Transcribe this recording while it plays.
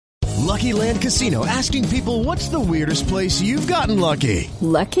Lucky Land Casino, asking people, what's the weirdest place you've gotten lucky?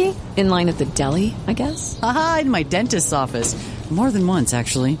 Lucky? In line at the deli, I guess? Aha, in my dentist's office. More than once,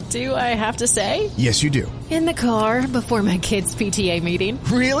 actually. Do I have to say? Yes, you do. In the car before my kids' PTA meeting.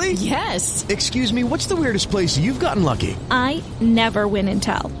 Really? Yes. Excuse me, what's the weirdest place you've gotten lucky? I never win and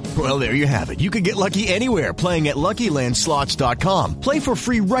tell. Well, there you have it. You can get lucky anywhere, playing at LuckyLandSlots.com. Play for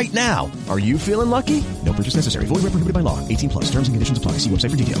free right now. Are you feeling lucky? No purchase necessary. Void where prohibited by law. 18+. Terms and conditions apply. See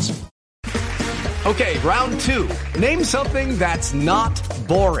website for details. Okay, round two. Name something that's not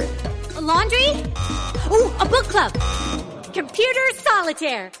boring. A laundry? Ooh, a book club. Computer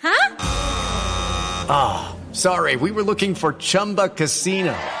solitaire, huh? Ah, sorry, we were looking for Chumba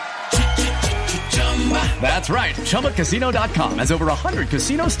Casino. That's right, ChumbaCasino.com has over 100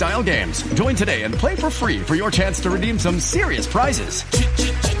 casino-style games. Join today and play for free for your chance to redeem some serious prizes.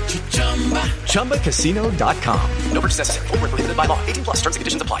 ChumbaCasino.com. No purchase necessary. Void where prohibited by law. 18+. Terms and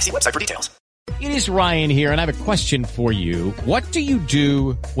conditions apply. See website for details. It is Ryan here, and I have a question for you. What do you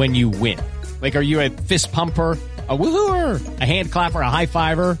do when you win? Like, are you a fist pumper, a woo-hooer, a hand clapper, a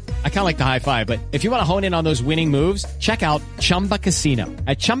high-fiver? I kind of like the high-five, but if you want to hone in on those winning moves, check out Chumba Casino.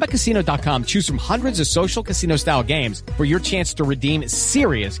 At ChumbaCasino.com, choose from hundreds of social casino-style games for your chance to redeem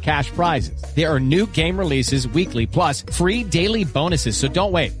serious cash prizes. There are new game releases weekly, plus free daily bonuses, so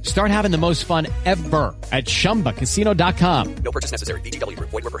don't wait. Start having the most fun ever at ChumbaCasino.com. No purchase necessary. VGW.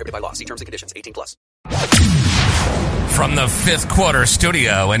 Void where prohibited by law. See terms and conditions. 18+. From the Fifth Quarter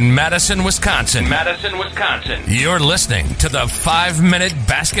Studio in Madison, Wisconsin. You're listening to the 5-Minute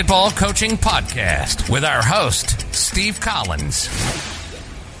Basketball Coaching Podcast with our host, Steve Collins.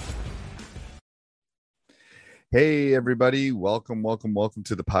 Hey, everybody. Welcome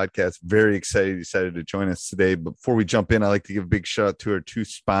to the podcast. Very excited you decided to join us today. But before we jump in, I'd like to give a big shout out to our two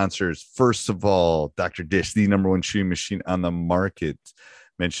sponsors. First of all, Dr. Dish, the number one shooting machine on the market.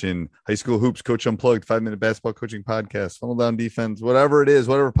 Mention High School Hoops, Coach Unplugged, 5-Minute Basketball Coaching Podcast, Funnel Down Defense, whatever it is,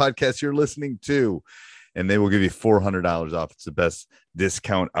 whatever podcast you're listening to, and they will give you $400 off. It's the best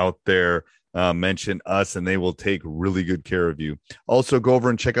discount out there. Mention us, and they will take really good care of you. Also, go over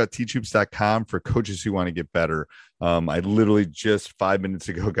and check out teachhoops.com for coaches who want to get better. I literally just 5 minutes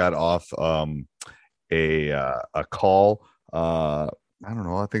ago got off a call. I don't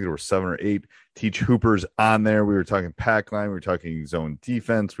know. I think there were 7 or 8 Teach Hoopers on there. We were talking pack line. We were talking zone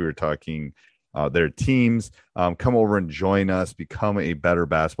defense. We were talking their teams. Come over and join us. Become a better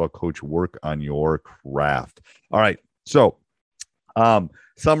basketball coach. Work on your craft. All right. So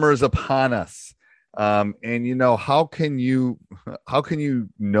summer is upon us. And you know, how can you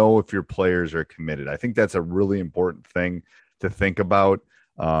know if your players are committed? I think that's a really important thing to think about.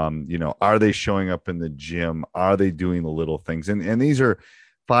 You know, are they showing up in the gym? Are they doing the little things? And these are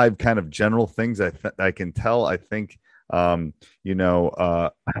 5 kind of general things I can tell. I think,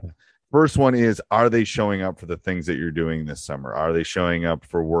 first one is, are they showing up for the things that you're doing this summer? Are they showing up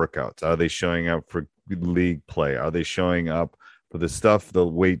for workouts? Are they showing up for league play? Are they showing up for the stuff, the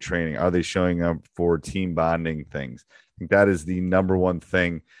weight training? Are they showing up for team bonding things? I think that is the number one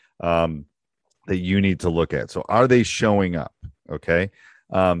thing that you need to look at. So are they showing up? Okay.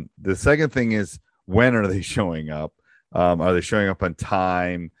 The second thing is, when are they showing up? Are they showing up on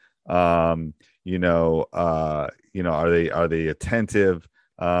time? Are they attentive?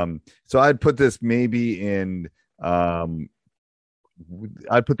 So I'd put this maybe in, I'd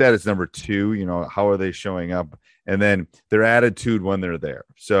put that as number 2. You know, how are they showing up? And then their attitude when they're there.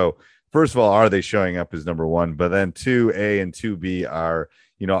 So first of all, are they showing up is number 1, but then 2A and 2B are,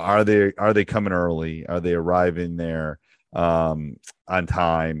 are they coming early? Are they arriving there on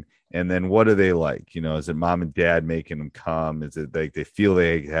time? And then what are they like? Is it mom and dad making them come? Is it like they feel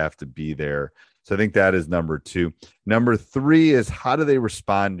they have to be there? So I think that is number 2. Number 3 is, how do they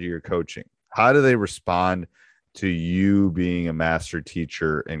respond to your coaching? How do they respond to you being a master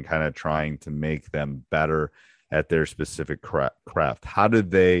teacher and kind of trying to make them better at their specific craft? How do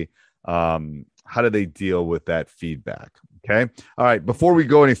they deal with that feedback? Okay. All right. Before we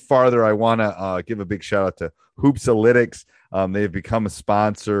go any farther, I want to give a big shout out to Hoopsalytics. They've become a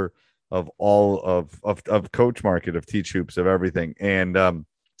sponsor of all of Coach Market, of Teach Hoops, of everything. And, they're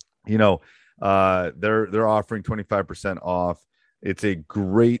offering 25% off. It's a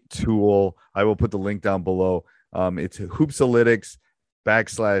great tool. I will put the link down below. It's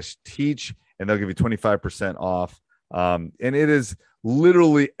Hoopsalytics/teach, and they'll give you 25% off. And it is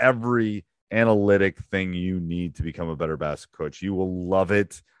literally every analytic thing you need to become a better basketball coach. You will love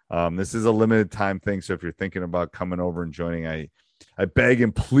it. This is a limited time thing. So if you're thinking about coming over and joining, I beg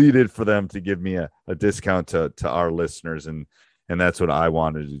and pleaded for them to give me a discount to our listeners. And And that's what I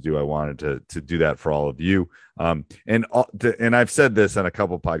wanted to do. I wanted to do that for all of you. And I've said this on a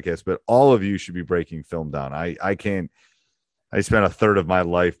couple podcasts, but all of you should be breaking film down. I spent a third of my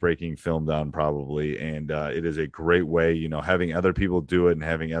life breaking film down probably. And it is a great way, you know, having other people do it and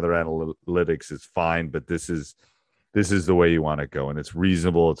having other analytics is fine, but this is the way you want to go. And it's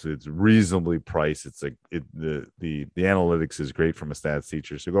reasonable. It's reasonably priced. It's like the analytics is great from a stats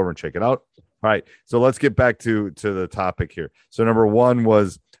teacher. So go over and check it out. All right. So let's get back to the topic here. So number 1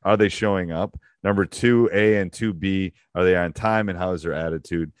 was, are they showing up? Number 2A and 2B, are they on time and how is their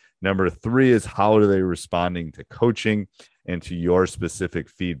attitude? Number 3 is, how are they responding to coaching and to your specific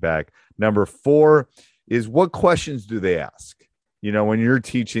feedback? Number 4 is, what questions do they ask? You know, when you're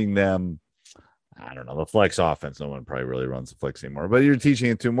teaching them, I don't know, the flex offense, no one probably really runs the flex anymore, but you're teaching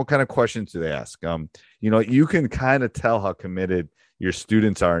it to them, what kind of questions do they ask? You know, you can kind of tell how committed your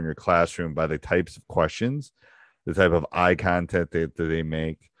students are in your classroom by the types of questions, the type of eye contact that they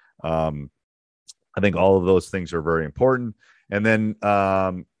make. I think all of those things are very important. And then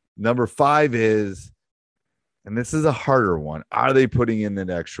number 5 is, and this is a harder one, are they putting in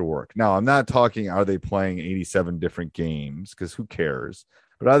the extra work? Now, I'm not talking, are they playing 87 different games? Because who cares?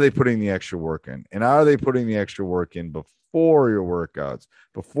 But are they putting the extra work in? And are they putting the extra work in before your workouts,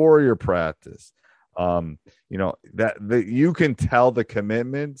 before your practice? You know, that you can tell the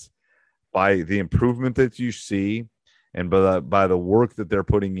commitment by the improvement that you see and by the work that they're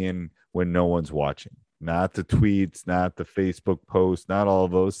putting in when no one's watching. Not the tweets, not the Facebook posts, not all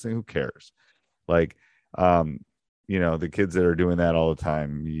of those things. Who cares? Like, you know, the kids that are doing that all the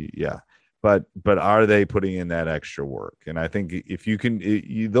time, yeah. But are they putting in that extra work? And I think if you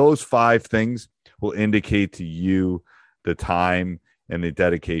can, those 5 things will indicate to you the time and the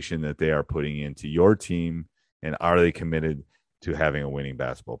dedication that they are putting into your team, and are they committed to having a winning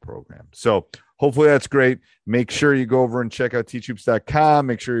basketball program. So hopefully that's great. Make sure you go over and check out teachhoops.com.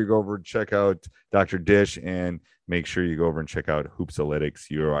 Make sure you go over and check out Dr. Dish, and make sure you go over and check out Hoopsalytics.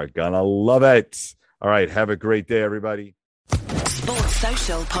 You are going to love it. All right. Have a great day, everybody. Sports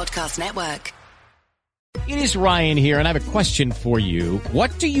Social Podcast Network. It is Ryan here, and I have a question for you.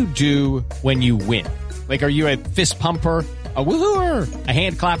 What do you do when you win? Like, are you a fist pumper, a woohooer, a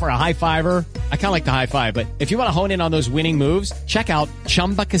hand clapper, a high fiver? I kind of like the high five, but if you want to hone in on those winning moves, check out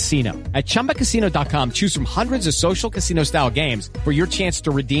Chumba Casino. At ChumbaCasino.com, choose from hundreds of social casino style games for your chance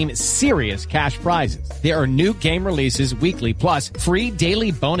to redeem serious cash prizes. There are new game releases weekly, plus free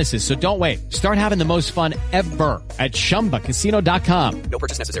daily bonuses. So don't wait. Start having the most fun ever at ChumbaCasino.com. No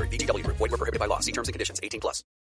purchase necessary. VGW Group. Void where prohibited by law. See terms and conditions. 18+.